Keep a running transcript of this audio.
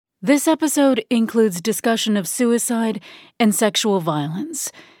This episode includes discussion of suicide and sexual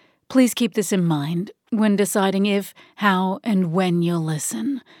violence. Please keep this in mind when deciding if, how, and when you'll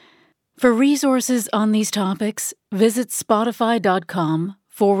listen. For resources on these topics, visit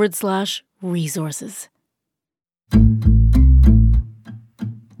spotify.com/resources.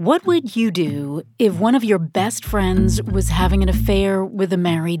 What would you do if one of your best friends was having an affair with a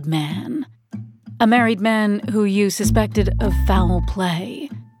married man? A married man who you suspected of foul play.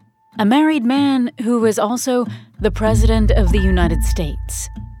 A married man who is also the President of the United States.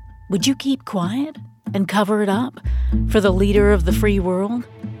 Would you keep quiet and cover it up for the leader of the free world?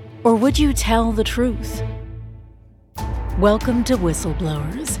 Or would you tell the truth? Welcome to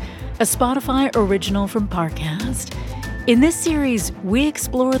Whistleblowers, a Spotify original from Parcast. In this series, we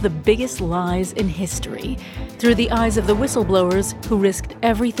explore the biggest lies in history through the eyes of the whistleblowers who risked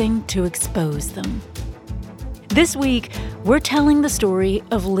everything to expose them. This week, we're telling the story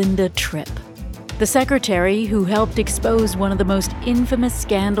of Linda Tripp, the secretary who helped expose one of the most infamous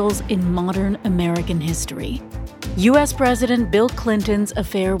scandals in modern American history, U.S. President Bill Clinton's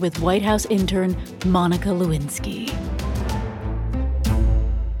affair with White House intern Monica Lewinsky.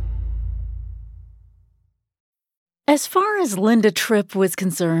 As far as Linda Tripp was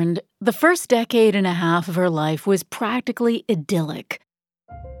concerned, the first decade and a half of her life was practically idyllic.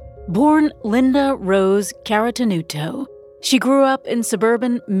 Born Linda Rose Caratanuto, she grew up in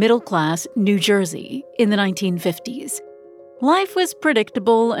suburban, middle-class New Jersey in the 1950s. Life was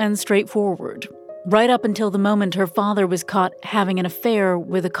predictable and straightforward, right up until the moment her father was caught having an affair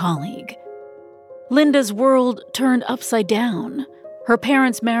with a colleague. Linda's world turned upside down. Her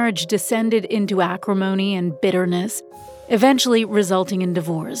parents' marriage descended into acrimony and bitterness, eventually resulting in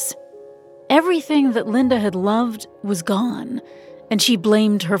divorce. Everything that Linda had loved was gone, and she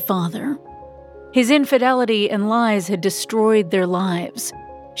blamed her father. His infidelity and lies had destroyed their lives.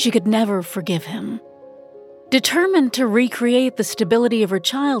 She could never forgive him. Determined to recreate the stability of her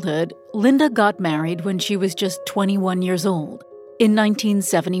childhood, Linda got married when she was just 21 years old, in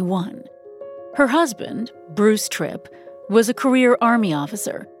 1971. Her husband, Bruce Tripp, was a career Army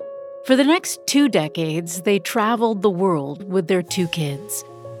officer. For the next 2 decades, they traveled the world with their 2 kids,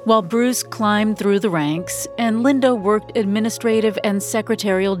 while Bruce climbed through the ranks and Linda worked administrative and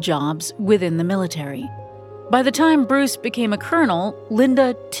secretarial jobs within the military. By the time Bruce became a colonel,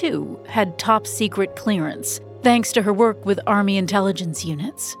 Linda, too, had top-secret clearance, thanks to her work with Army intelligence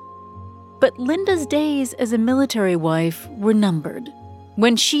units. But Linda's days as a military wife were numbered.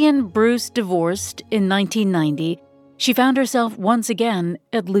 When she and Bruce divorced in 1990, she found herself once again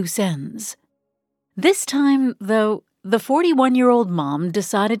at loose ends. This time, though, the 41-year-old mom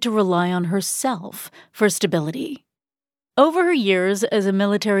decided to rely on herself for stability. Over her years as a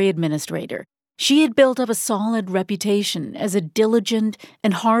military administrator, she had built up a solid reputation as a diligent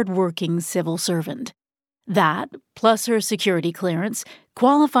and hard-working civil servant. That, plus her security clearance,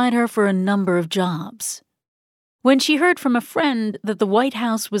 qualified her for a number of jobs. When she heard from a friend that the White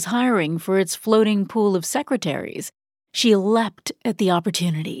House was hiring for its floating pool of secretaries, she leapt at the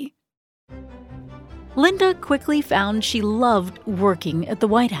opportunity. Linda quickly found she loved working at the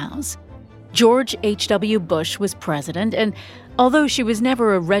White House. George H.W. Bush was president, and although she was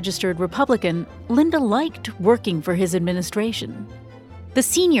never a registered Republican, Linda liked working for his administration. The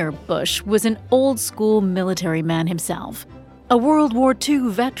senior Bush was an old-school military man himself, a World War II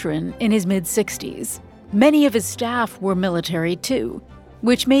veteran in his mid-60s. Many of his staff were military, too,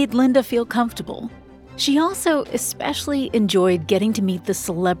 which made Linda feel comfortable. She also especially enjoyed getting to meet the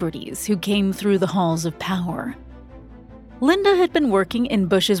celebrities who came through the halls of power. Linda had been working in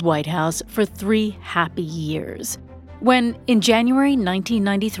Bush's White House for 3 happy years, when, in January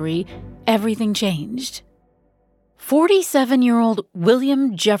 1993, everything changed. 47-year-old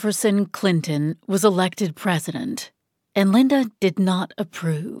William Jefferson Clinton was elected president, and Linda did not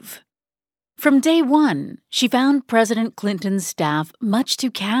approve. From day one, she found President Clinton's staff much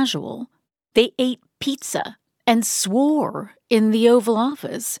too casual. They ate pizza and swore in the Oval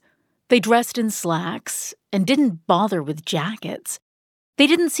Office. They dressed in slacks and didn't bother with jackets. They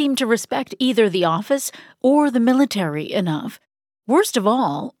didn't seem to respect either the office or the military enough. Worst of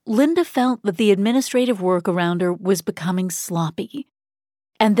all, Linda felt that the administrative work around her was becoming sloppy.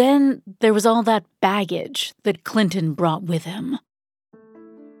 And then there was all that baggage that Clinton brought with him.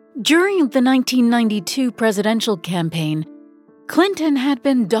 During the 1992 presidential campaign, Clinton had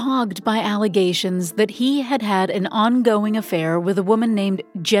been dogged by allegations that he had had an ongoing affair with a woman named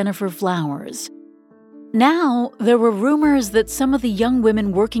Jennifer Flowers. Now, there were rumors that some of the young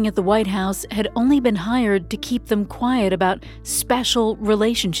women working at the White House had only been hired to keep them quiet about special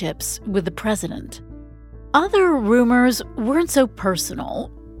relationships with the president. Other rumors weren't so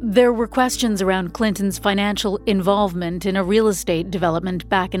personal. There were questions around Clinton's financial involvement in a real estate development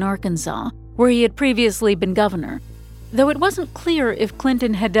back in Arkansas, where he had previously been governor. Though it wasn't clear if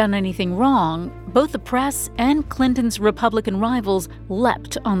Clinton had done anything wrong, both the press and Clinton's Republican rivals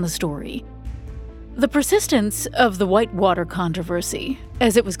leapt on the story. The persistence of the Whitewater controversy,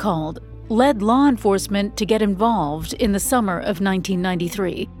 as it was called, led law enforcement to get involved in the summer of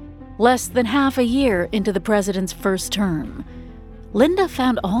 1993, less than half a year into the president's first term. Linda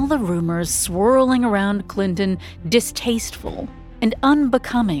found all the rumors swirling around Clinton distasteful and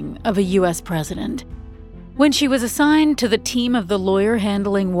unbecoming of a U.S. president. When she was assigned to the team of the lawyer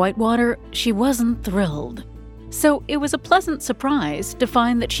handling Whitewater, she wasn't thrilled. So it was a pleasant surprise to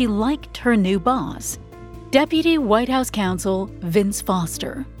find that she liked her new boss, Deputy White House Counsel Vince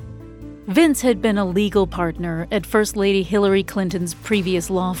Foster. Vince had been a legal partner at First Lady Hillary Clinton's previous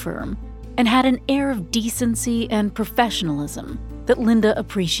law firm and had an air of decency and professionalism that Linda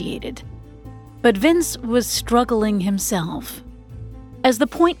appreciated. But Vince was struggling himself. As the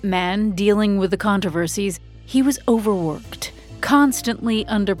point man dealing with the controversies, he was overworked, constantly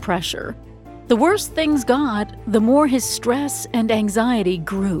under pressure. The worse things got, the more his stress and anxiety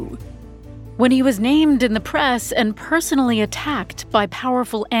grew. When he was named in the press and personally attacked by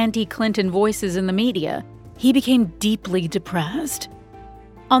powerful anti-Clinton voices in the media, he became deeply depressed.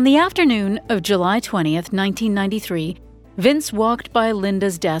 On the afternoon of July 20th, 1993, Vince walked by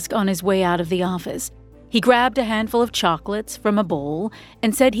Linda's desk on his way out of the office. He grabbed a handful of chocolates from a bowl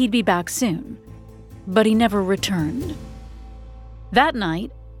and said he'd be back soon. But he never returned. That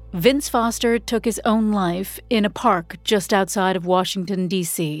night, Vince Foster took his own life in a park just outside of Washington,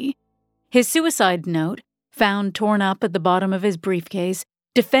 D.C. His suicide note, found torn up at the bottom of his briefcase,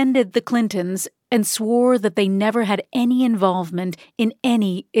 defended the Clintons and swore that they never had any involvement in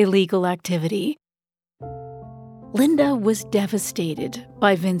any illegal activity. Linda was devastated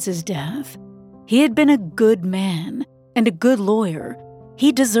by Vince's death. He had been a good man and a good lawyer.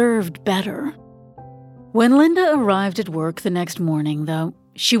 He deserved better. When Linda arrived at work the next morning, though,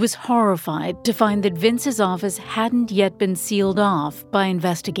 she was horrified to find that Vince's office hadn't yet been sealed off by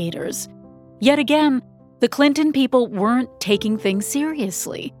investigators. Yet again, the Clinton people weren't taking things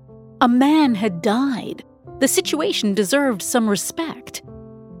seriously. A man had died. The situation deserved some respect.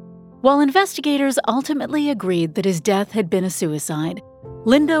 While investigators ultimately agreed that his death had been a suicide,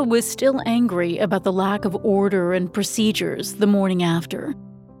 Linda was still angry about the lack of order and procedures the morning after.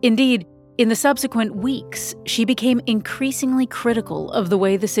 Indeed, in the subsequent weeks, she became increasingly critical of the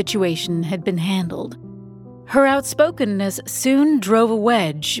way the situation had been handled. Her outspokenness soon drove a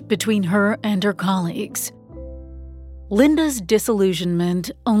wedge between her and her colleagues. Linda's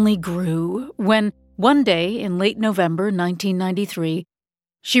disillusionment only grew when, one day in late November 1993,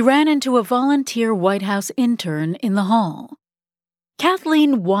 she ran into a volunteer White House intern in the hall.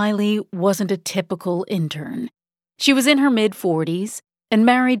 Kathleen Wiley wasn't a typical intern. She was in her mid-40s and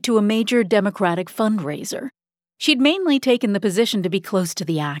married to a major Democratic fundraiser. She'd mainly taken the position to be close to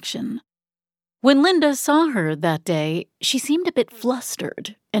the action. When Linda saw her that day, she seemed a bit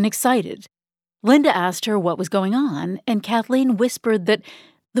flustered and excited. Linda asked her what was going on, and Kathleen whispered that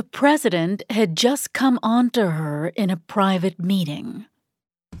the president had just come onto her in a private meeting.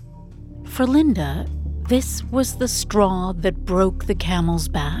 For Linda, this was the straw that broke the camel's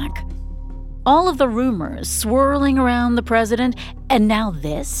back. All of the rumors swirling around the president, and now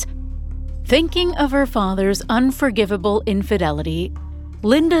this? Thinking of her father's unforgivable infidelity,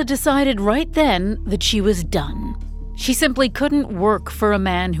 Linda decided right then that she was done. She simply couldn't work for a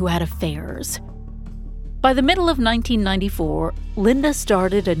man who had affairs. By the middle of 1994, Linda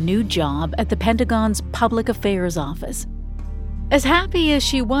started a new job at the Pentagon's Public Affairs Office. As happy as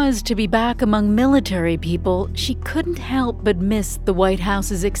she was to be back among military people, she couldn't help but miss the White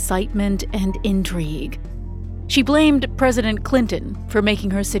House's excitement and intrigue. She blamed President Clinton for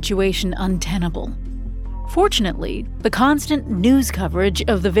making her situation untenable. Fortunately, the constant news coverage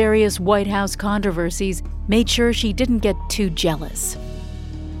of the various White House controversies made sure she didn't get too jealous.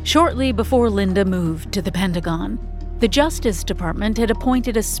 Shortly before Linda moved to the Pentagon, the Justice Department had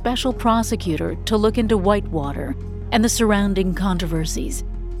appointed a special prosecutor to look into Whitewater and the surrounding controversies.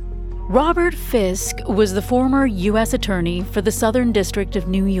 Robert Fisk was the former U.S. Attorney for the Southern District of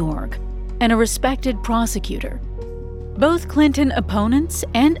New York and a respected prosecutor. Both Clinton opponents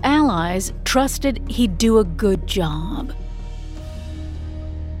and allies trusted he'd do a good job.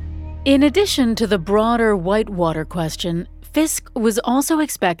 In addition to the broader Whitewater question, Fisk was also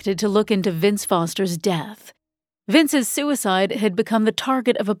expected to look into Vince Foster's death. Vince's suicide had become the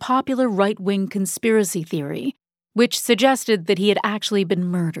target of a popular right-wing conspiracy theory, which suggested that he had actually been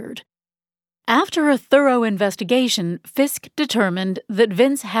murdered. After a thorough investigation, Fisk determined that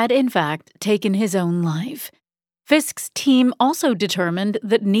Vince had in fact taken his own life. Fisk's team also determined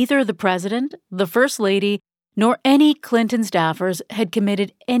that neither the president, the First Lady, nor any Clinton staffers had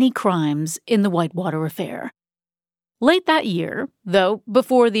committed any crimes in the Whitewater affair. Late that year, though,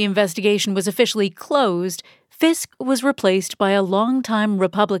 before the investigation was officially closed, Fisk was replaced by a longtime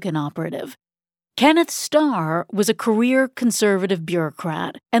Republican operative. Kenneth Starr was a career conservative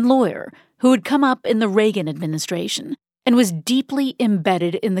bureaucrat and lawyer who had come up in the Reagan administration and was deeply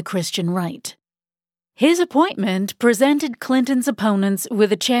embedded in the Christian right. His appointment presented Clinton's opponents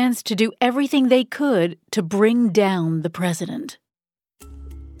with a chance to do everything they could to bring down the president.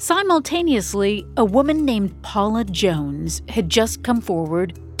 Simultaneously, a woman named Paula Jones had just come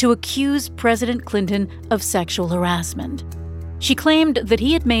forward to accuse President Clinton of sexual harassment. She claimed that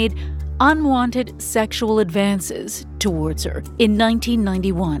he had made unwanted sexual advances towards her in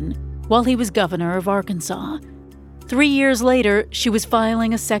 1991 while he was governor of Arkansas. 3 years later, she was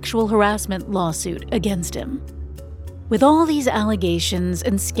filing a sexual harassment lawsuit against him. With all these allegations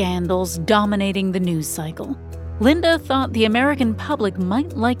and scandals dominating the news cycle, Linda thought the American public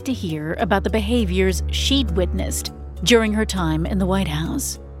might like to hear about the behaviors she'd witnessed during her time in the White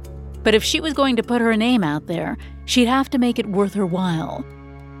House. But if she was going to put her name out there, she'd have to make it worth her while.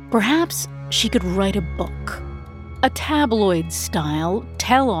 Perhaps she could write a book, a tabloid-style,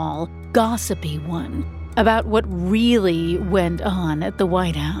 tell-all, gossipy one, about what really went on at the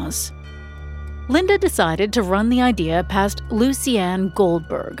White House. Linda decided to run the idea past Lucianne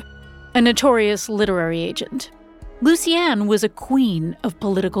Goldberg, a notorious literary agent. Lucianne was a queen of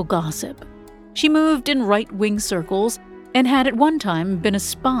political gossip. She moved in right-wing circles and had at one time been a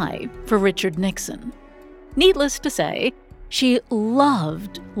spy for Richard Nixon. Needless to say, she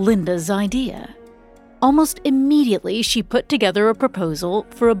loved Linda's idea. Almost immediately, she put together a proposal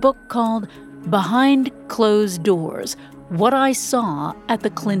for a book called Behind Closed Doors: What I Saw at the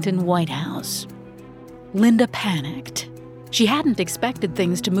Clinton White House. Linda panicked. She hadn't expected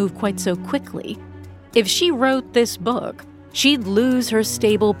things to move quite so quickly. If she wrote this book, she'd lose her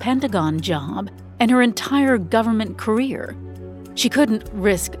stable Pentagon job and her entire government career. She couldn't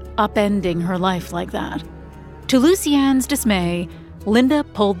risk upending her life like that. To Lucianne's dismay, Linda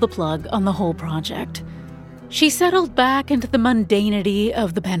pulled the plug on the whole project. She settled back into the mundanity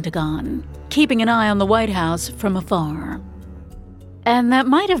of the Pentagon, keeping an eye on the White House from afar. And that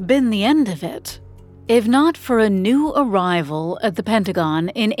might have been the end of it, if not for a new arrival at the Pentagon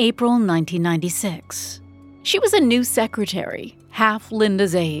in April 1996. She was a new secretary, half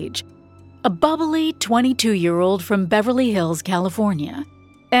Linda's age, a bubbly 22-year-old from Beverly Hills, California.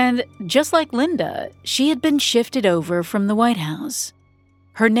 And just like Linda, she had been shifted over from the White House.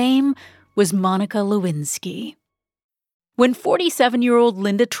 Her name was Monica Lewinsky. When 47-year-old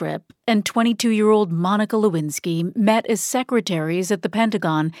Linda Tripp and 22-year-old Monica Lewinsky met as secretaries at the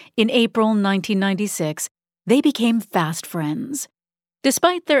Pentagon in April 1996, they became fast friends.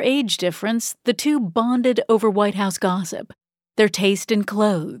 Despite their age difference, the two bonded over White House gossip, their taste in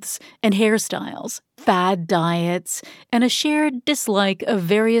clothes and hairstyles, fad diets, and a shared dislike of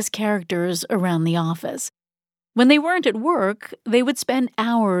various characters around the office. When they weren't at work, they would spend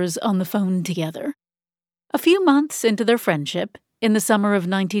hours on the phone together. A few months into their friendship, in the summer of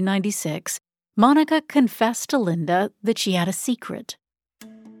 1996, Monica confessed to Linda that she had a secret.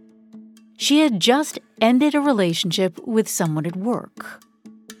 She had just ended a relationship with someone at work.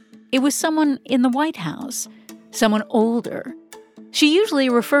 It was someone in the White House, someone older. She usually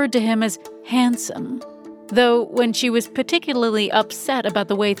referred to him as handsome, though when she was particularly upset about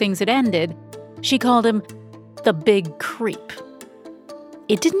the way things had ended, she called him the big creep.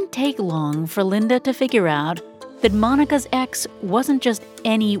 It didn't take long for Linda to figure out that Monica's ex wasn't just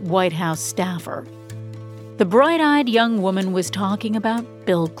any White House staffer. The bright-eyed young woman was talking about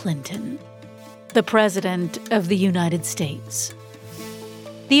Bill Clinton, the President of the United States.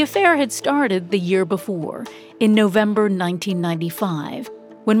 The affair had started the year before, in November 1995,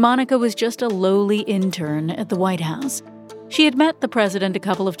 when Monica was just a lowly intern at the White House. She had met the president a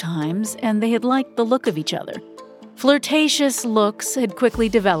couple of times, and they had liked the look of each other. Flirtatious looks had quickly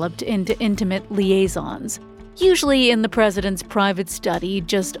developed into intimate liaisons, usually in the president's private study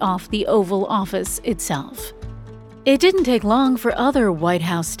just off the Oval Office itself. It didn't take long for other White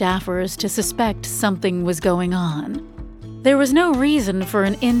House staffers to suspect something was going on. There was no reason for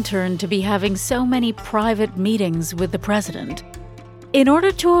an intern to be having so many private meetings with the president. In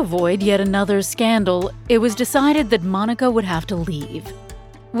order to avoid yet another scandal, it was decided that Monica would have to leave,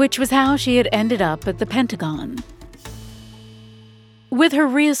 which was how she had ended up at the Pentagon. With her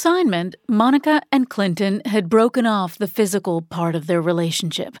reassignment, Monica and Clinton had broken off the physical part of their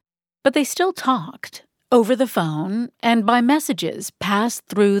relationship. But they still talked, over the phone and by messages passed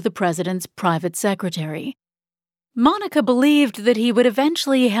through the president's private secretary. Monica believed that he would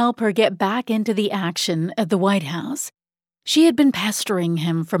eventually help her get back into the action at the White House. She had been pestering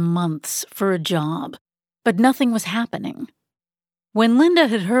him for months for a job, but nothing was happening. When Linda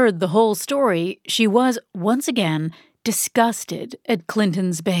had heard the whole story, she was, once again, disgusted at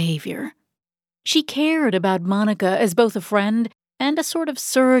Clinton's behavior. She cared about Monica as both a friend and a sort of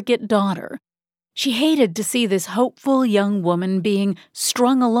surrogate daughter. She hated to see this hopeful young woman being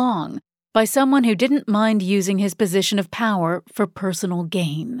strung along by someone who didn't mind using his position of power for personal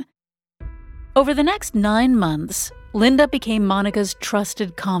gain. Over the next 9 months, Linda became Monica's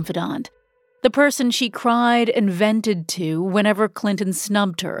trusted confidant, the person she cried and vented to whenever Clinton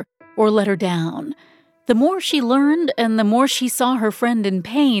snubbed her or let her down. The more she learned and the more she saw her friend in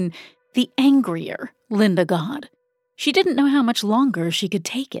pain, the angrier Linda got. She didn't know how much longer she could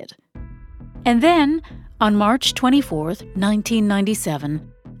take it. And then, on March 24th,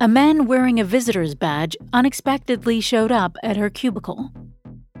 1997, a man wearing a visitor's badge unexpectedly showed up at her cubicle.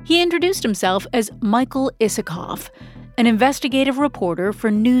 He introduced himself as Michael Isikoff, an investigative reporter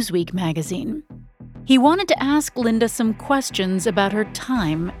for Newsweek magazine. He wanted to ask Linda some questions about her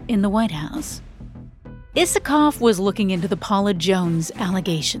time in the White House. Isikoff was looking into the Paula Jones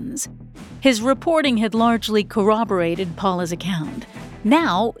allegations. His reporting had largely corroborated Paula's account.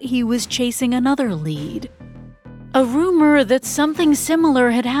 Now he was chasing another lead. A rumor that something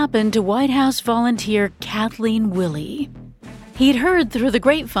similar had happened to White House volunteer Kathleen Willey. He'd heard through the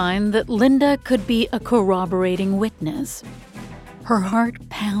grapevine that Linda could be a corroborating witness. Her heart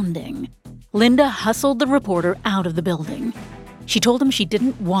pounding, Linda hustled the reporter out of the building. She told him she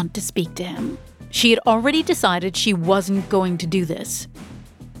didn't want to speak to him. She had already decided she wasn't going to do this.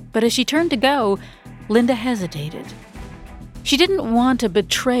 But as she turned to go, Linda hesitated. She didn't want to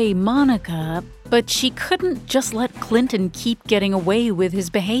betray Monica, but she couldn't just let Clinton keep getting away with his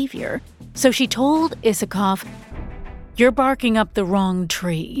behavior. So she told Isikoff, "You're barking up the wrong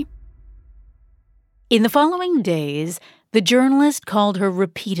tree." In the following days, the journalist called her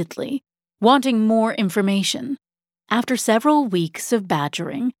repeatedly, wanting more information. After several weeks of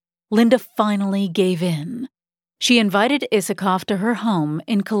badgering, Linda finally gave in. She invited Isikoff to her home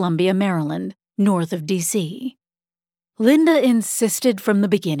in Columbia, Maryland, north of D.C. Linda insisted from the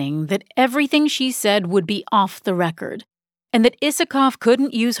beginning that everything she said would be off the record, and that Isikoff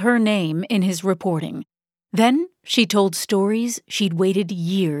couldn't use her name in his reporting. Then she told stories she'd waited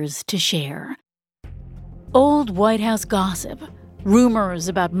years to share. Old White House gossip, rumors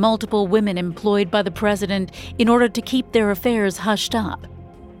about multiple women employed by the president in order to keep their affairs hushed up,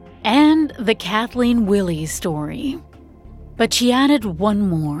 and the Kathleen Willey story. But she added one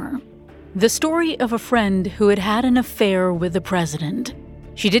more. The story of a friend who had had an affair with the president.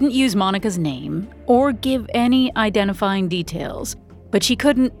 She didn't use Monica's name or give any identifying details, but she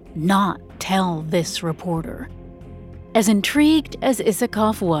couldn't not tell this reporter. As intrigued as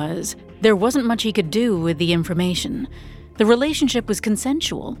Isikoff was, there wasn't much he could do with the information. The relationship was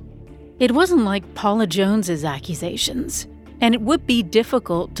consensual. It wasn't like Paula Jones's accusations, and it would be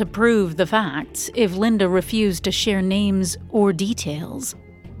difficult to prove the facts if Linda refused to share names or details.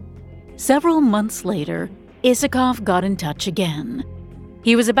 Several months later, Isikoff got in touch again.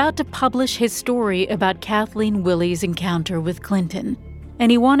 He was about to publish his story about Kathleen Willey's encounter with Clinton,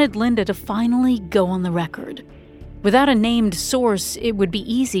 and he wanted Linda to finally go on the record. Without a named source, it would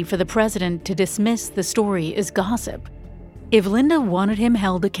be easy for the president to dismiss the story as gossip. If Linda wanted him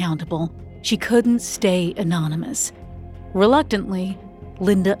held accountable, she couldn't stay anonymous. Reluctantly,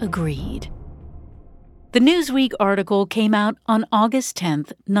 Linda agreed. The Newsweek article came out on August 10,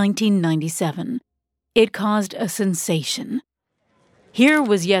 1997. It caused a sensation. Here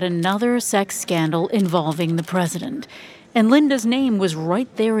was yet another sex scandal involving the president, and Linda's name was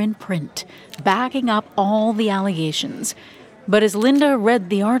right there in print, backing up all the allegations. But as Linda read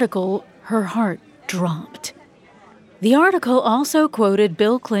the article, her heart dropped. The article also quoted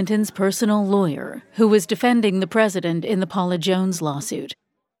Bill Clinton's personal lawyer, who was defending the president in the Paula Jones lawsuit.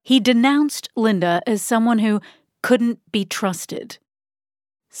 He denounced Linda as someone who couldn't be trusted.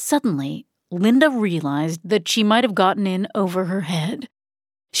 Suddenly, Linda realized that she might have gotten in over her head.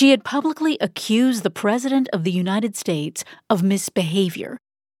 She had publicly accused the President of the United States of misbehavior.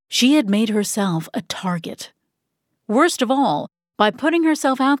 She had made herself a target. Worst of all, by putting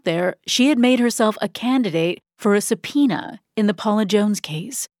herself out there, she had made herself a candidate for a subpoena in the Paula Jones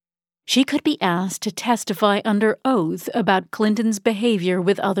case. She could be asked to testify under oath about Clinton's behavior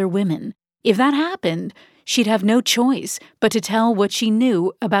with other women. If that happened, she'd have no choice but to tell what she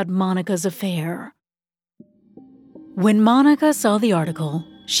knew about Monica's affair. When Monica saw the article,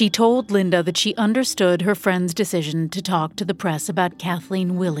 she told Linda that she understood her friend's decision to talk to the press about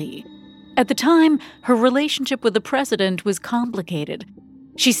Kathleen Willey. At the time, her relationship with the president was complicated.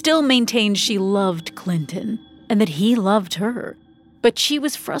 She still maintained she loved Clinton and that he loved her, but she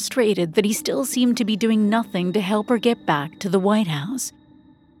was frustrated that he still seemed to be doing nothing to help her get back to the White House.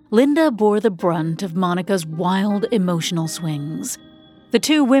 Linda bore the brunt of Monica's wild emotional swings. The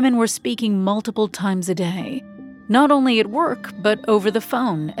two women were speaking multiple times a day, not only at work, but over the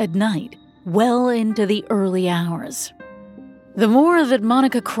phone at night, well into the early hours. The more that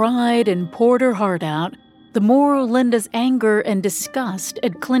Monica cried and poured her heart out, the more Linda's anger and disgust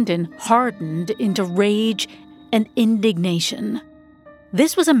at Clinton hardened into rage and indignation.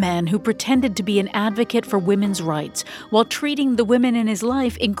 This was a man who pretended to be an advocate for women's rights while treating the women in his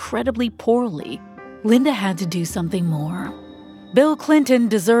life incredibly poorly. Linda had to do something more. Bill Clinton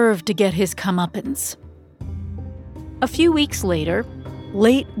deserved to get his comeuppance. A few weeks later,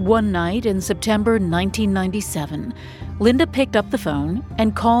 late one night in September 1997, Linda picked up the phone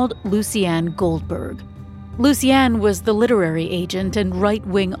and called Lucianne Goldberg. Lucianne was the literary agent and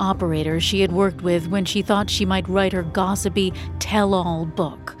right-wing operator she had worked with when she thought she might write her gossipy tell-all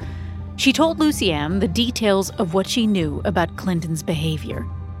book. She told Lucianne the details of what she knew about Clinton's behavior.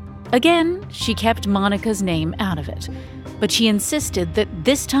 Again, she kept Monica's name out of it, but she insisted that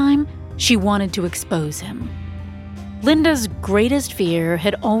this time she wanted to expose him. Linda's greatest fear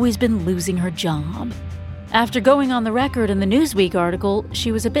had always been losing her job. After going on the record in the Newsweek article,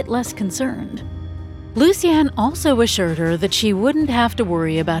 she was a bit less concerned. Lucianne also assured her that she wouldn't have to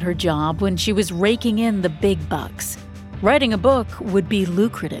worry about her job when she was raking in the big bucks. Writing a book would be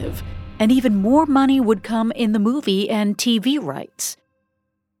lucrative, and even more money would come in the movie and TV rights.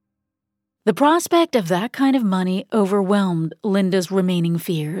 The prospect of that kind of money overwhelmed Linda's remaining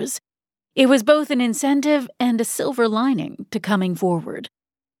fears. It was both an incentive and a silver lining to coming forward.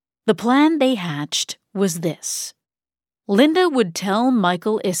 The plan they hatched was this. Linda would tell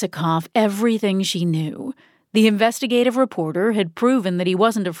Michael Isikoff everything she knew. The investigative reporter had proven that he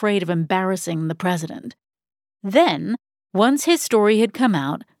wasn't afraid of embarrassing the president. Then, once his story had come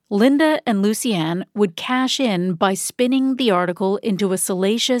out, Linda and Lucianne would cash in by spinning the article into a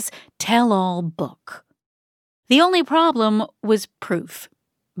salacious tell-all book. The only problem was proof.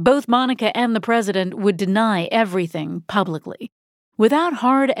 Both Monica and the president would deny everything publicly. Without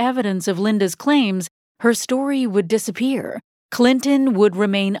hard evidence of Linda's claims, her story would disappear, Clinton would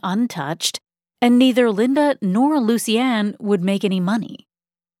remain untouched, and neither Linda nor Lucianne would make any money.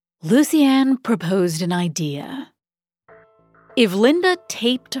 Lucianne proposed an idea. If Linda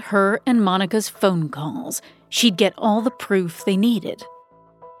taped her and Monica's phone calls, she'd get all the proof they needed.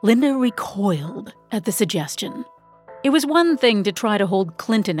 Linda recoiled at the suggestion. It was one thing to try to hold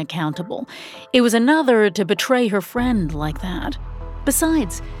Clinton accountable. It was another to betray her friend like that.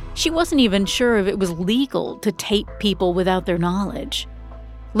 Besides, she wasn't even sure if it was legal to tape people without their knowledge.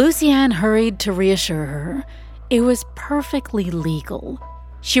 Lucianne hurried to reassure her. It was perfectly legal.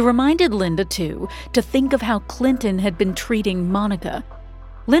 She reminded Linda, too, to think of how Clinton had been treating Monica.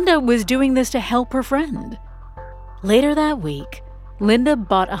 Linda was doing this to help her friend. Later that week, Linda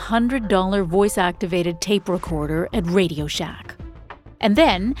bought a $100 voice-activated tape recorder at Radio Shack. And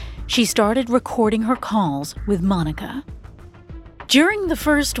then she started recording her calls with Monica. During the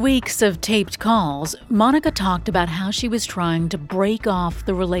first weeks of taped calls, Monica talked about how she was trying to break off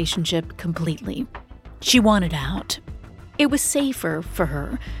the relationship completely. She wanted out. It was safer for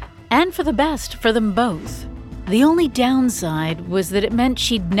her, and for the best for them both. The only downside was that it meant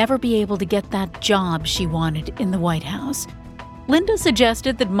she'd never be able to get that job she wanted in the White House. Linda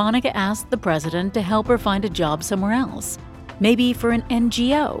suggested that Monica ask the president to help her find a job somewhere else, maybe for an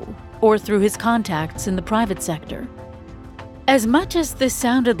NGO or through his contacts in the private sector. As much as this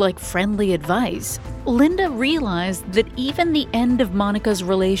sounded like friendly advice, Linda realized that even the end of Monica's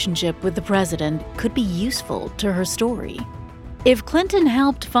relationship with the president could be useful to her story. If Clinton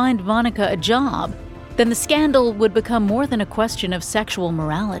helped find Monica a job, then the scandal would become more than a question of sexual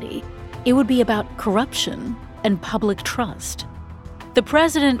morality. It would be about corruption and public trust. The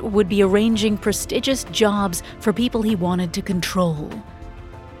president would be arranging prestigious jobs for people he wanted to control.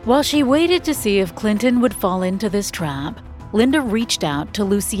 While she waited to see if Clinton would fall into this trap, Linda reached out to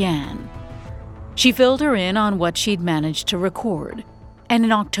Lucianne. She filled her in on what she'd managed to record. And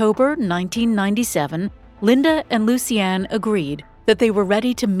in October 1997, Linda and Lucianne agreed that they were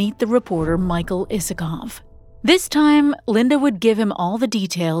ready to meet the reporter Michael Isikoff. This time, Linda would give him all the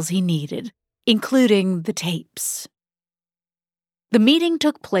details he needed, including the tapes. The meeting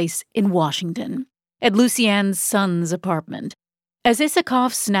took place in Washington, at Lucianne's son's apartment. As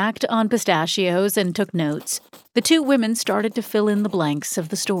Isikoff snacked on pistachios and took notes, The two women started to fill in the blanks of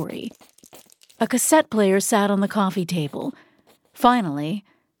the story. A cassette player sat on the coffee table. Finally,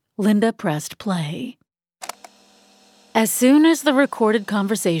 Linda pressed play. As soon as the recorded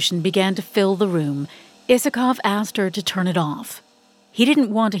conversation began to fill the room, Isikoff asked her to turn it off. He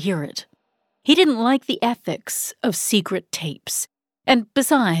didn't want to hear it. He didn't like the ethics of secret tapes. And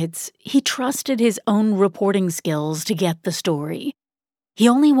besides, he trusted his own reporting skills to get the story. He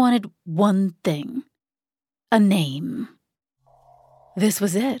only wanted one thing: a name. This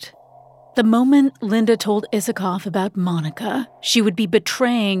was it. The moment Linda told Isikoff about Monica, she would be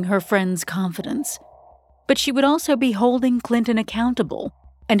betraying her friend's confidence. But she would also be holding Clinton accountable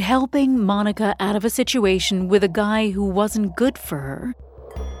and helping Monica out of a situation with a guy who wasn't good for her.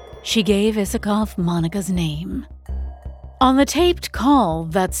 She gave Isikoff Monica's name. On the taped call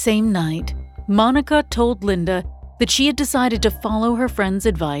that same night, Monica told Linda that she had decided to follow her friend's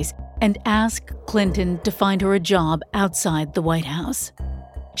advice and ask Clinton to find her a job outside the White House.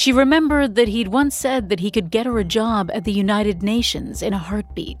 She remembered that he'd once said that he could get her a job at the United Nations in a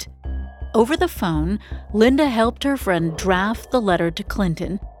heartbeat. Over the phone, Linda helped her friend draft the letter to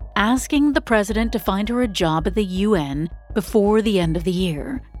Clinton, asking the president to find her a job at the UN before the end of the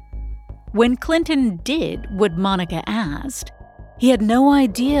year. When Clinton did what Monica asked, he had no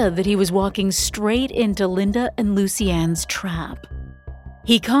idea that he was walking straight into Linda and Lucienne's trap.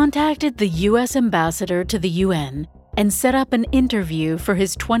 He contacted the U.S. ambassador to the UN and set up an interview for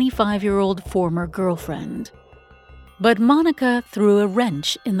his 25-year-old former girlfriend. But Monica threw a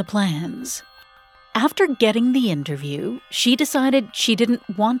wrench in the plans. After getting the interview, she decided she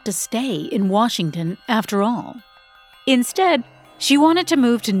didn't want to stay in Washington after all. Instead, she wanted to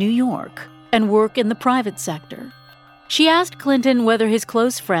move to New York and work in the private sector. She asked Clinton whether his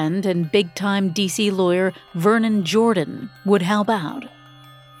close friend and big-time D.C. lawyer Vernon Jordan would help out.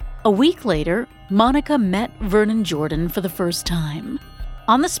 A week later, Monica met Vernon Jordan for the first time.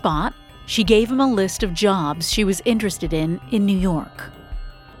 On the spot, she gave him a list of jobs she was interested in New York.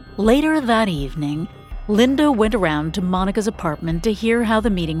 Later that evening, Linda went around to Monica's apartment to hear how the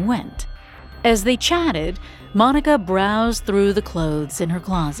meeting went. As they chatted, Monica browsed through the clothes in her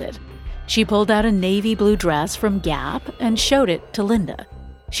closet. She pulled out a navy blue dress from Gap and showed it to Linda.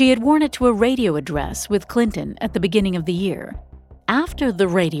 She had worn it to a radio address with Clinton at the beginning of the year. After the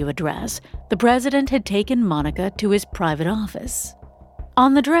radio address, the president had taken Monica to his private office.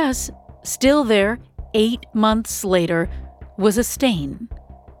 On the dress, still there 8 months later, was a stain,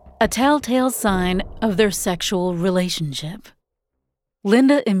 a telltale sign of their sexual relationship.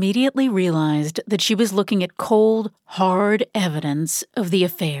 Linda immediately realized that she was looking at cold, hard evidence of the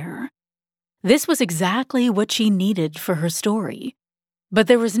affair. This was exactly what she needed for her story. But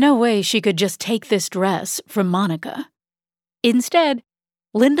there was no way she could just take this dress from Monica. Instead,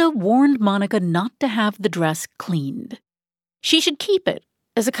 Linda warned Monica not to have the dress cleaned. She should keep it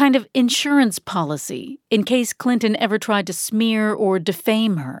as a kind of insurance policy in case Clinton ever tried to smear or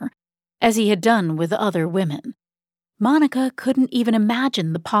defame her, as he had done with other women. Monica couldn't even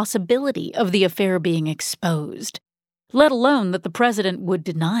imagine the possibility of the affair being exposed, let alone that the president would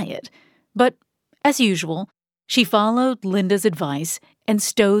deny it. But, as usual, she followed Linda's advice and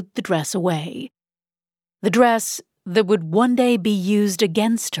stowed the dress away. The dress that would one day be used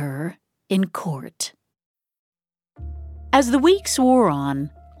against her in court. As the weeks wore on,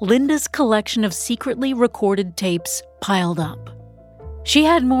 Linda's collection of secretly recorded tapes piled up. She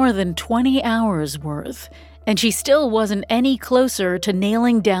had more than 20 hours worth, and she still wasn't any closer to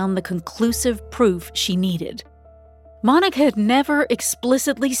nailing down the conclusive proof she needed. Monica had never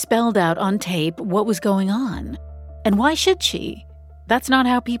explicitly spelled out on tape what was going on. And why should she? That's not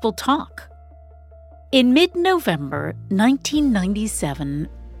how people talk. In mid-November 1997,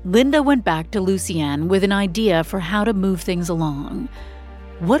 Linda went back to Lucienne with an idea for how to move things along.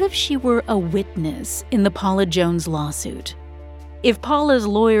 What if she were a witness in the Paula Jones lawsuit? If Paula's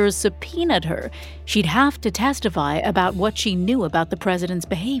lawyers subpoenaed her, she'd have to testify about what she knew about the president's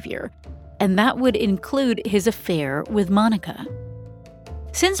behavior, and that would include his affair with Monica.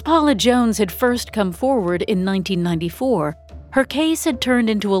 Since Paula Jones had first come forward in 1994, her case had turned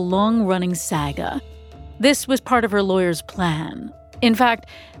into a long-running saga. This was part of her lawyer's plan. In fact,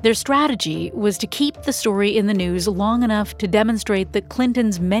 their strategy was to keep the story in the news long enough to demonstrate that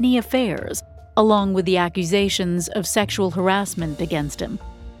Clinton's many affairs, along with the accusations of sexual harassment against him,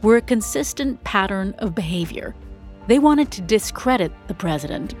 were a consistent pattern of behavior. They wanted to discredit the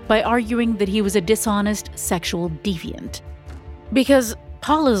president by arguing that he was a dishonest sexual deviant. Because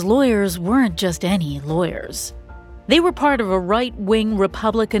Paula's lawyers weren't just any lawyers. They were part of a right-wing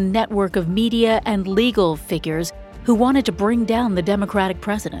Republican network of media and legal figures who wanted to bring down the Democratic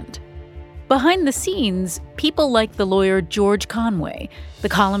president. Behind the scenes, people like the lawyer George Conway, the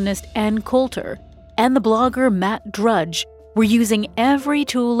columnist Ann Coulter, and the blogger Matt Drudge were using every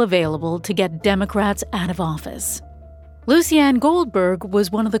tool available to get Democrats out of office. Lucianne Goldberg was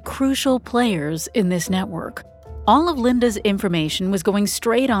one of the crucial players in this network. All of Linda's information was going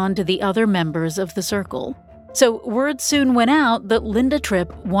straight on to the other members of the circle. So word soon went out that Linda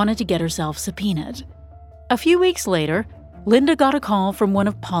Tripp wanted to get herself subpoenaed. A few weeks later, Linda got a call from one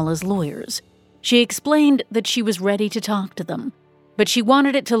of Paula's lawyers. She explained that she was ready to talk to them, but she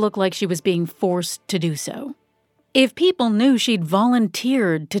wanted it to look like she was being forced to do so. If people knew she'd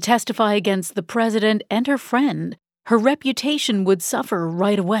volunteered to testify against the president and her friend, her reputation would suffer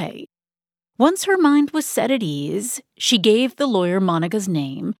right away. Once her mind was set at ease, she gave the lawyer Monica's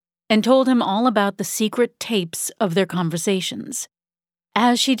name and told him all about the secret tapes of their conversations.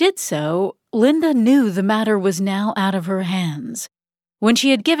 As she did so, Linda knew the matter was now out of her hands. When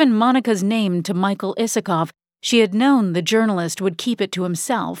she had given Monica's name to Michael Isikoff, she had known the journalist would keep it to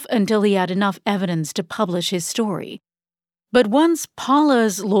himself until he had enough evidence to publish his story. But once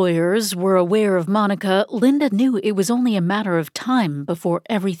Paula's lawyers were aware of Monica, Linda knew it was only a matter of time before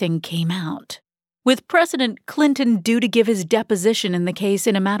everything came out. With President Clinton due to give his deposition in the case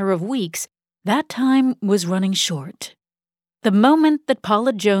in a matter of weeks, that time was running short. The moment that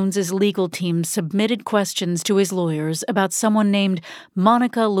Paula Jones's legal team submitted questions to his lawyers about someone named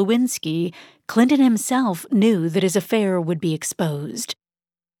Monica Lewinsky, Clinton himself knew that his affair would be exposed.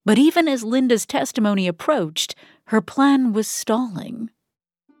 But even as Linda's testimony approached, her plan was stalling.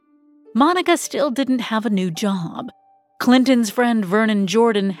 Monica still didn't have a new job. Clinton's friend Vernon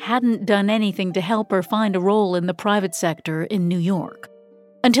Jordan hadn't done anything to help her find a role in the private sector in New York.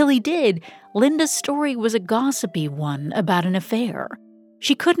 Until he did, Linda's story was a gossipy one about an affair.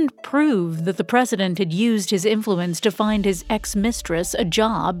 She couldn't prove that the president had used his influence to find his ex-mistress a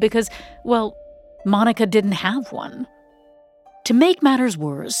job because, well, Monica didn't have one. To make matters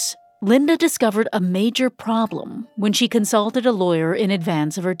worse, Linda discovered a major problem when she consulted a lawyer in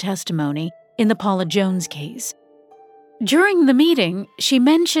advance of her testimony in the Paula Jones case. During the meeting, she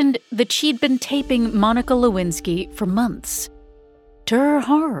mentioned that she'd been taping Monica Lewinsky for months. To her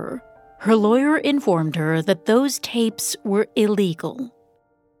horror, her lawyer informed her that those tapes were illegal.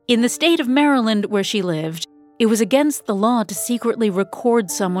 In the state of Maryland where she lived, it was against the law to secretly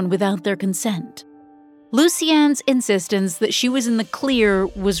record someone without their consent. Lucianne's insistence that she was in the clear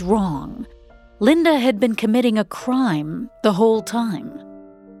was wrong. Linda had been committing a crime the whole time.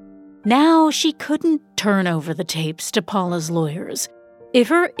 Now she couldn't turn over the tapes to Paula's lawyers. If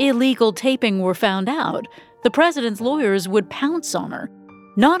her illegal taping were found out, the president's lawyers would pounce on her.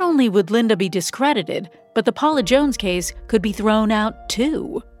 Not only would Linda be discredited, but the Paula Jones case could be thrown out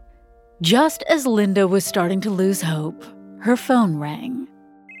too. Just as Linda was starting to lose hope, her phone rang.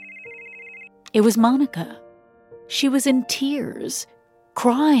 It was Monica. She was in tears,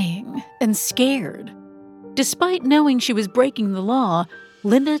 crying and scared. Despite knowing she was breaking the law,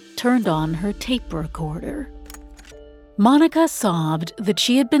 Linda turned on her tape recorder. Monica sobbed that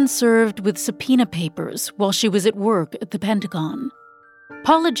she had been served with subpoena papers while she was at work at the Pentagon.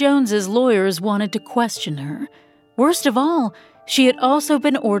 Paula Jones's lawyers wanted to question her. Worst of all, she had also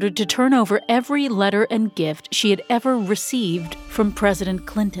been ordered to turn over every letter and gift she had ever received from President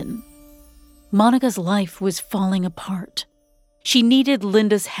Clinton. Monica's life was falling apart. She needed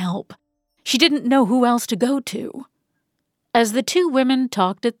Linda's help. She didn't know who else to go to. As the two women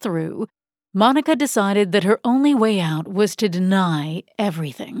talked it through, Monica decided that her only way out was to deny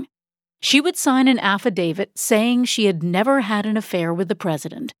everything. She would sign an affidavit saying she had never had an affair with the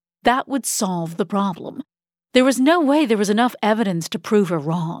president. That would solve the problem. There was no way there was enough evidence to prove her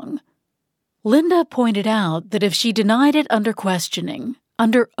wrong. Linda pointed out that if she denied it under questioning,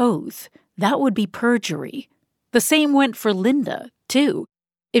 under oath, that would be perjury. The same went for Linda, too.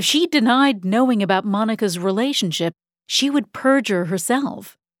 If she denied knowing about Monica's relationship, she would perjure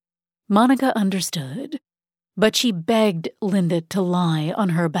herself. Monica understood, but she begged Linda to lie on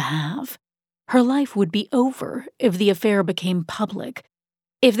her behalf. Her life would be over if the affair became public.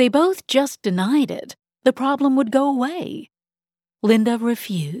 If they both just denied it, the problem would go away. Linda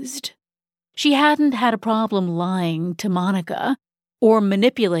refused. She hadn't had a problem lying to Monica or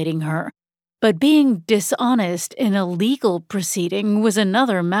manipulating her, but being dishonest in a legal proceeding was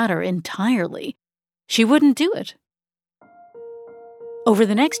another matter entirely. She wouldn't do it. Over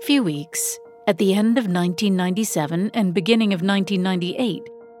the next few weeks, at the end of 1997 and beginning of 1998,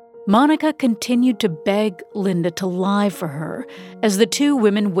 Monica continued to beg Linda to lie for her as the two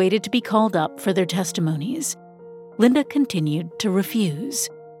women waited to be called up for their testimonies. Linda continued to refuse.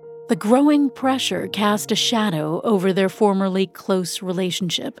 The growing pressure cast a shadow over their formerly close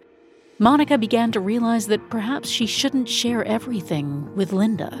relationship. Monica began to realize that perhaps she shouldn't share everything with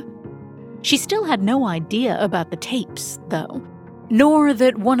Linda. She still had no idea about the tapes, though, nor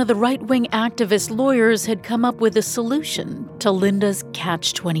that one of the right-wing activist lawyers had come up with a solution to Linda's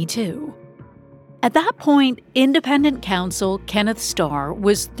catch-22. At that point, independent counsel Kenneth Starr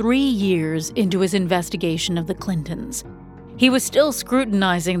was 3 years into his investigation of the Clintons. He was still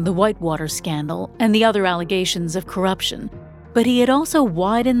scrutinizing the Whitewater scandal and the other allegations of corruption, but he had also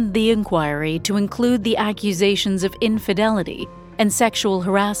widened the inquiry to include the accusations of infidelity and sexual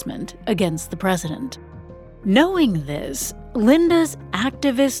harassment against the president. Knowing this, Linda's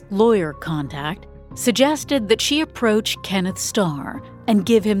activist lawyer contact suggested that she approach Kenneth Starr and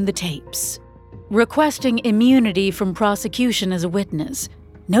give him the tapes, requesting immunity from prosecution as a witness.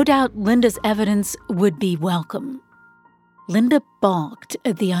 No doubt Linda's evidence would be welcome. Linda balked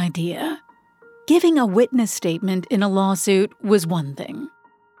at the idea. Giving a witness statement in a lawsuit was one thing,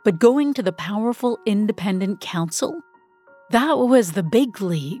 but going to the powerful independent counsel? That was the big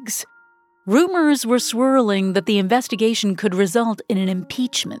leagues. Rumors were swirling that the investigation could result in an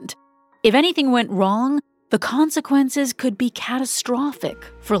impeachment. If anything went wrong, the consequences could be catastrophic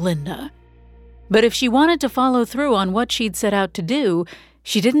for Linda. But if she wanted to follow through on what she'd set out to do,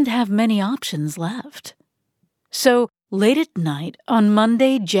 she didn't have many options left. So, late at night, on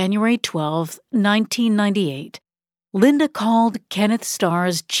Monday, January 12, 1998, Linda called Kenneth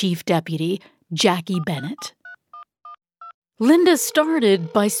Starr's chief deputy, Jackie Bennett. Linda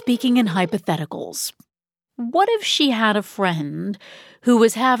started by speaking in hypotheticals. What if she had a friend who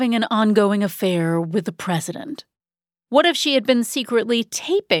was having an ongoing affair with the president? What if she had been secretly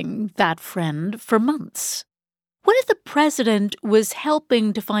taping that friend for months? What if the president was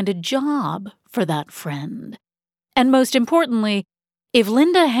helping to find a job for that friend? And most importantly, if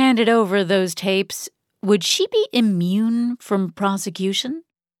Linda handed over those tapes, would she be immune from prosecution?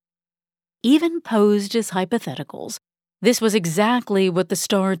 Even posed as hypotheticals, this was exactly what the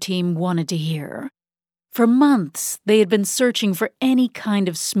Starr team wanted to hear. For months, they had been searching for any kind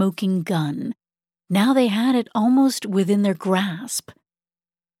of smoking gun. Now they had it almost within their grasp.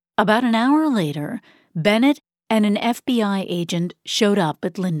 About an hour later, Bennett and an FBI agent showed up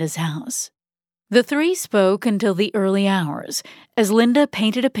at Linda's house. The three spoke until the early hours, as Linda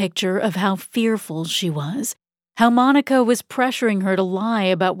painted a picture of how fearful she was, how Monica was pressuring her to lie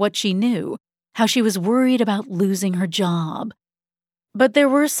about what she knew, how she was worried about losing her job. But there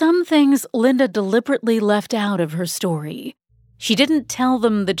were some things Linda deliberately left out of her story. She didn't tell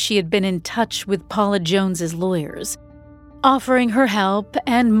them that she had been in touch with Paula Jones's lawyers, offering her help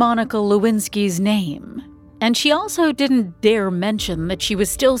and Monica Lewinsky's name. And she also didn't dare mention that she was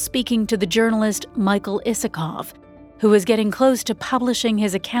still speaking to the journalist Michael Isikoff, who was getting close to publishing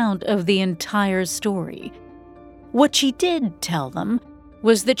his account of the entire story. What she did tell them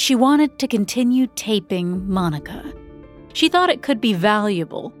was that she wanted to continue taping Monica. She thought it could be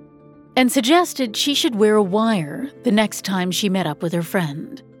valuable and suggested she should wear a wire the next time she met up with her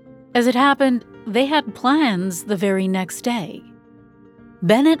friend. As it happened, they had plans the very next day.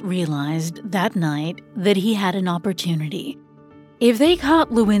 Bennett realized that night that he had an opportunity. If they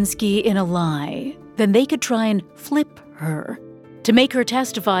caught Lewinsky in a lie, then they could try and flip her to make her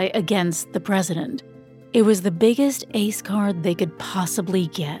testify against the president. It was the biggest ace card they could possibly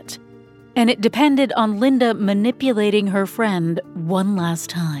get, and it depended on Linda manipulating her friend one last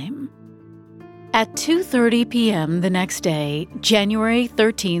time. At 2:30 p.m. the next day, January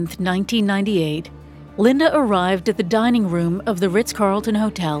 13th, 1998, Linda arrived at the dining room of the Ritz-Carlton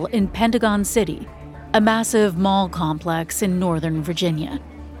Hotel in Pentagon City, a massive mall complex in Northern Virginia.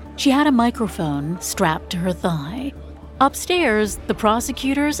 She had a microphone strapped to her thigh. Upstairs, the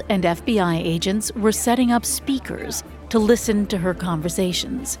prosecutors and FBI agents were setting up speakers to listen to her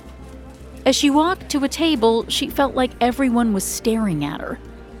conversations. As she walked to a table, she felt like everyone was staring at her.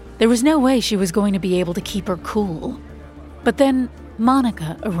 There was no way she was going to be able to keep her cool. But then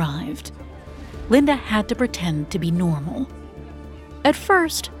Monica arrived. Linda had to pretend to be normal. At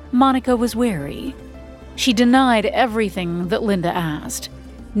first, Monica was wary. She denied everything that Linda asked.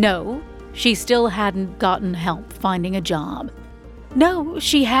 No, she still hadn't gotten help finding a job. No,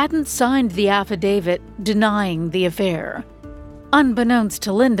 she hadn't signed the affidavit denying the affair. Unbeknownst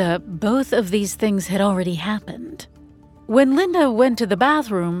to Linda, both of these things had already happened. When Linda went to the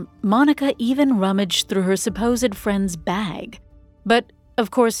bathroom, Monica even rummaged through her supposed friend's bag. But,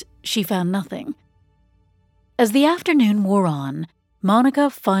 of course, she found nothing. As the afternoon wore on, Monica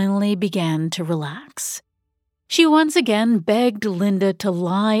finally began to relax. She once again begged Linda to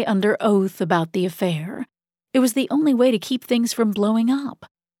lie under oath about the affair. It was the only way to keep things from blowing up.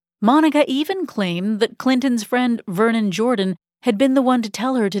 Monica even claimed that Clinton's friend Vernon Jordan had been the one to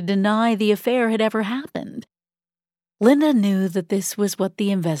tell her to deny the affair had ever happened. Linda knew that this was what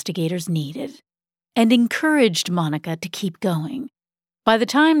the investigators needed and encouraged Monica to keep going. By the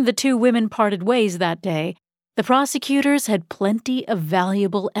time the two women parted ways that day, the prosecutors had plenty of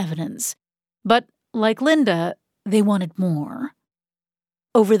valuable evidence. But, like Linda, they wanted more.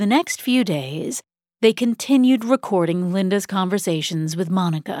 Over the next few days, they continued recording Linda's conversations with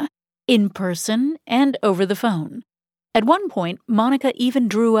Monica, in person and over the phone. At one point, Monica even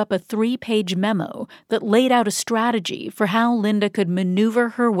drew up a 3-page memo that laid out a strategy for how Linda could maneuver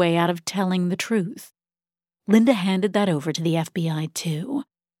her way out of telling the truth. Linda handed that over to the FBI, too.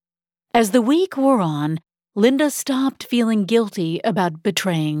 As the week wore on, Linda stopped feeling guilty about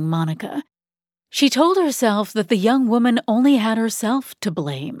betraying Monica. She told herself that the young woman only had herself to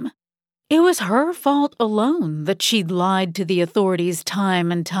blame. It was her fault alone that she'd lied to the authorities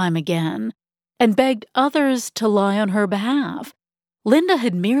time and time again, and begged others to lie on her behalf. Linda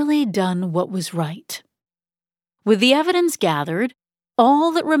had merely done what was right. With the evidence gathered,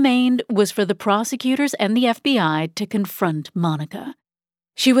 all that remained was for the prosecutors and the FBI to confront Monica.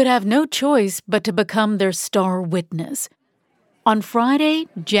 She would have no choice but to become their star witness. On Friday,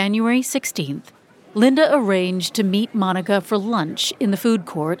 January 16th, Linda arranged to meet Monica for lunch in the food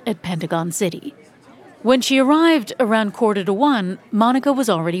court at Pentagon City. When she arrived around 1:45, Monica was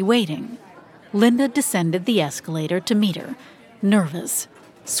already waiting. Linda descended the escalator to meet her, nervous,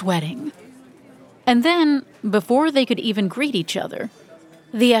 sweating. And then, before they could even greet each other,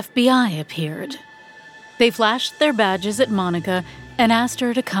 the FBI appeared. They flashed their badges at Monica and asked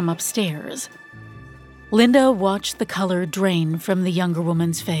her to come upstairs. Linda watched the color drain from the younger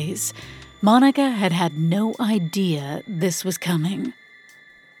woman's face. Monica had had no idea this was coming.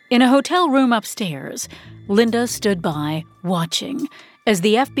 In a hotel room upstairs, Linda stood by, watching, as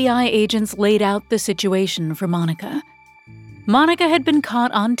the FBI agents laid out the situation for Monica. Monica had been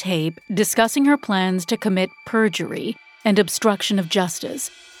caught on tape discussing her plans to commit perjury and obstruction of justice,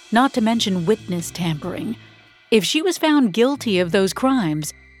 not to mention witness tampering. If she was found guilty of those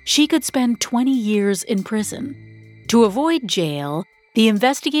crimes, she could spend 20 years in prison. To avoid jail, the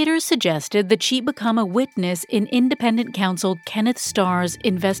investigators suggested that she become a witness in independent counsel Kenneth Starr's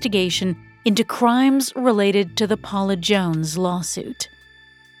investigation into crimes related to the Paula Jones lawsuit.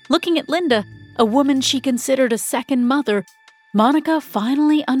 Looking at Linda, a woman she considered a second mother, Monica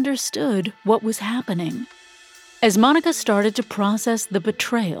finally understood what was happening. As Monica started to process the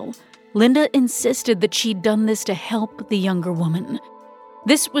betrayal, Linda insisted that she'd done this to help the younger woman.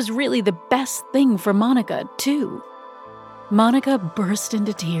 This was really the best thing for Monica, too. Monica burst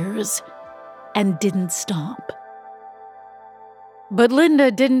into tears and didn't stop. But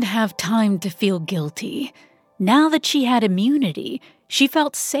Linda didn't have time to feel guilty. Now that she had immunity, she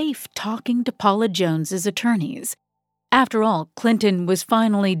felt safe talking to Paula Jones's attorneys. After all, Clinton was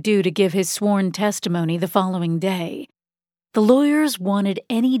finally due to give his sworn testimony the following day. The lawyers wanted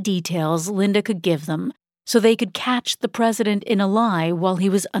any details Linda could give them so they could catch the president in a lie while he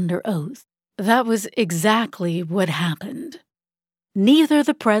was under oath. That was exactly what happened. Neither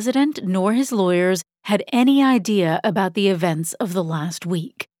the president nor his lawyers had any idea about the events of the last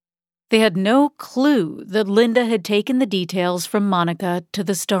week. They had no clue that Linda had taken the details from Monica to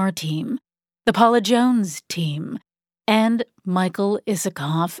the Starr team, the Paula Jones team, and Michael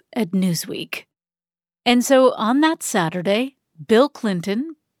Isikoff at Newsweek. And so on that Saturday, Bill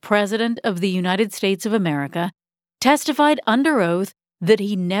Clinton, President of the United States of America, testified under oath that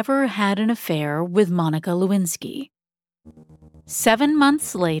he never had an affair with Monica Lewinsky. 7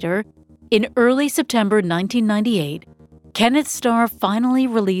 months later, in early September 1998, Kenneth Starr finally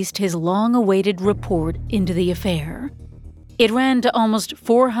released his long-awaited report into the affair. It ran to almost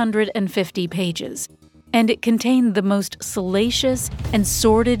 450 pages, and it contained the most salacious and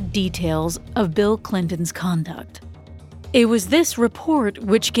sordid details of Bill Clinton's conduct. It was this report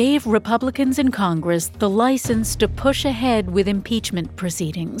which gave Republicans in Congress the license to push ahead with impeachment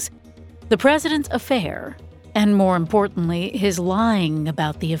proceedings. The president's affair, and more importantly, his lying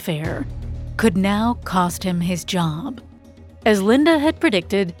about the affair, could now cost him his job. As Linda had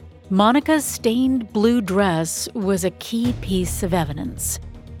predicted, Monica's stained blue dress was a key piece of evidence.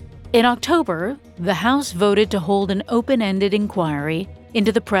 In October, the House voted to hold an open-ended inquiry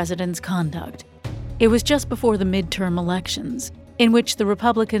into the president's conduct. It was just before the midterm elections, in which the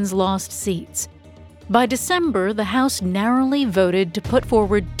Republicans lost seats. By December, the House narrowly voted to put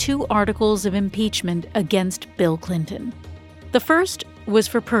forward 2 articles of impeachment against Bill Clinton. The first was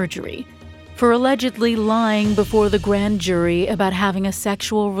for perjury, for allegedly lying before the grand jury about having a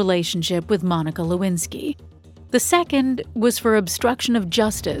sexual relationship with Monica Lewinsky. The second was for obstruction of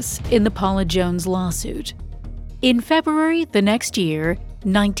justice in the Paula Jones lawsuit. In February the next year,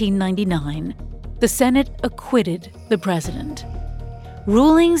 1999, the Senate acquitted the president.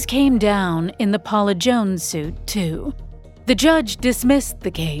 Rulings came down in the Paula Jones suit, too. The judge dismissed the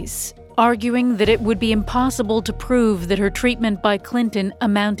case, arguing that it would be impossible to prove that her treatment by Clinton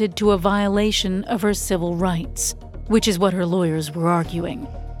amounted to a violation of her civil rights, which is what her lawyers were arguing.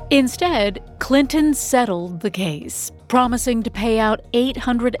 Instead, Clinton settled the case, promising to pay out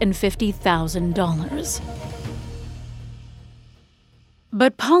 $850,000.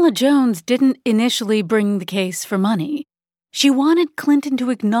 But Paula Jones didn't initially bring the case for money. She wanted Clinton to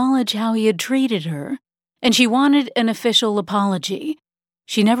acknowledge how he had treated her, and she wanted an official apology.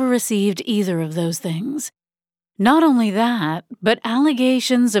 She never received either of those things. Not only that, but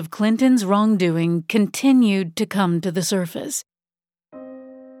allegations of Clinton's wrongdoing continued to come to the surface.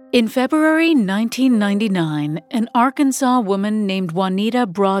 In February 1999, an Arkansas woman named Juanita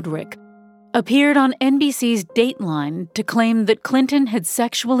Broderick appeared on NBC's Dateline to claim that Clinton had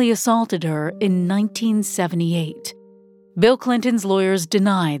sexually assaulted her in 1978. Bill Clinton's lawyers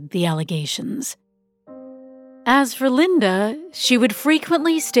denied the allegations. As for Linda, she would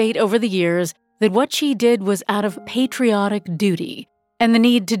frequently state over the years that what she did was out of patriotic duty and the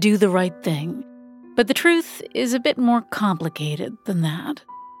need to do the right thing. But the truth is a bit more complicated than that.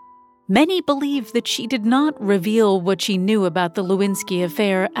 Many believe that she did not reveal what she knew about the Lewinsky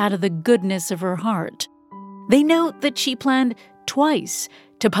affair out of the goodness of her heart. They note that she planned twice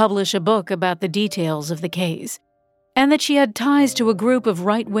to publish a book about the details of the case, and that she had ties to a group of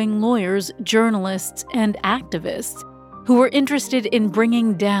right-wing lawyers, journalists, and activists who were interested in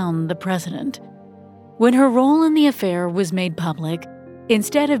bringing down the president. When her role in the affair was made public,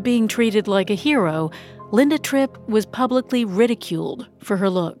 instead of being treated like a hero, Linda Tripp was publicly ridiculed for her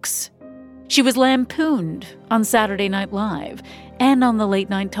looks. She was lampooned on Saturday Night Live and on the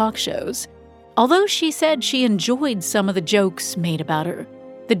late-night talk shows. Although she said she enjoyed some of the jokes made about her,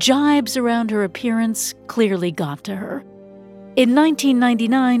 the jibes around her appearance clearly got to her. In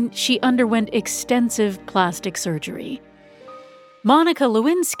 1999, she underwent extensive plastic surgery. Monica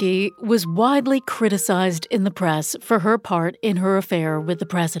Lewinsky was widely criticized in the press for her part in her affair with the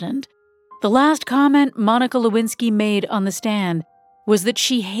president. The last comment Monica Lewinsky made on the stand was that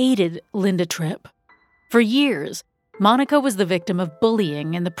she hated Linda Tripp. For years, Monica was the victim of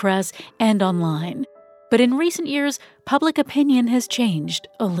bullying in the press and online. But in recent years, public opinion has changed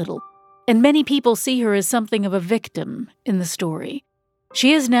a little, and many people see her as something of a victim in the story.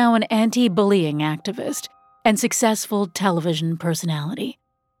 She is now an anti-bullying activist and successful television personality.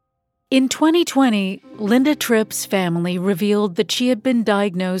 In 2020, Linda Tripp's family revealed that she had been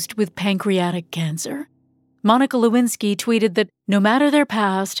diagnosed with pancreatic cancer. Monica Lewinsky tweeted that no matter their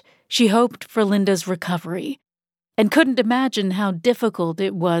past, she hoped for Linda's recovery and couldn't imagine how difficult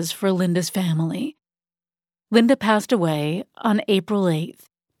it was for Linda's family. Linda passed away on April 8,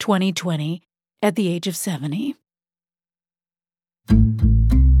 2020, at the age of 70.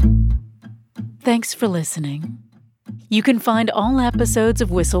 Thanks for listening. You can find all episodes of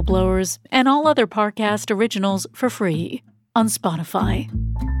Whistleblowers and all other Parcast originals for free on Spotify.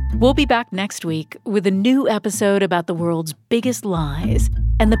 We'll be back next week with a new episode about the world's biggest lies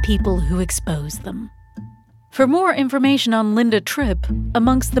and the people who expose them. For more information on Linda Tripp,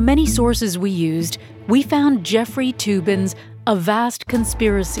 amongst the many sources we used, we found Jeffrey Toobin's A Vast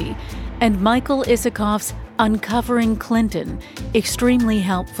Conspiracy and Michael Isikoff's Uncovering Clinton extremely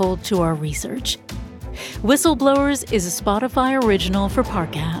helpful to our research. Whistleblowers is a Spotify original for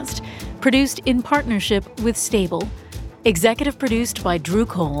Parcast, produced in partnership with Stable. Executive produced by Drew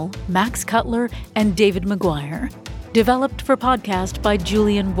Cole, Max Cutler, and David McGuire. Developed for Podcast by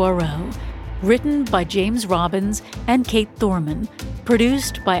Julian Boireau. Written by James Robbins and Kate Thorman.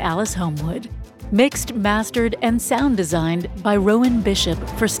 Produced by Alice Homewood. Mixed, mastered, and sound designed by Rowan Bishop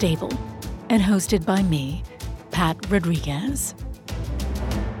for Stable. And hosted by me, Pat Rodriguez.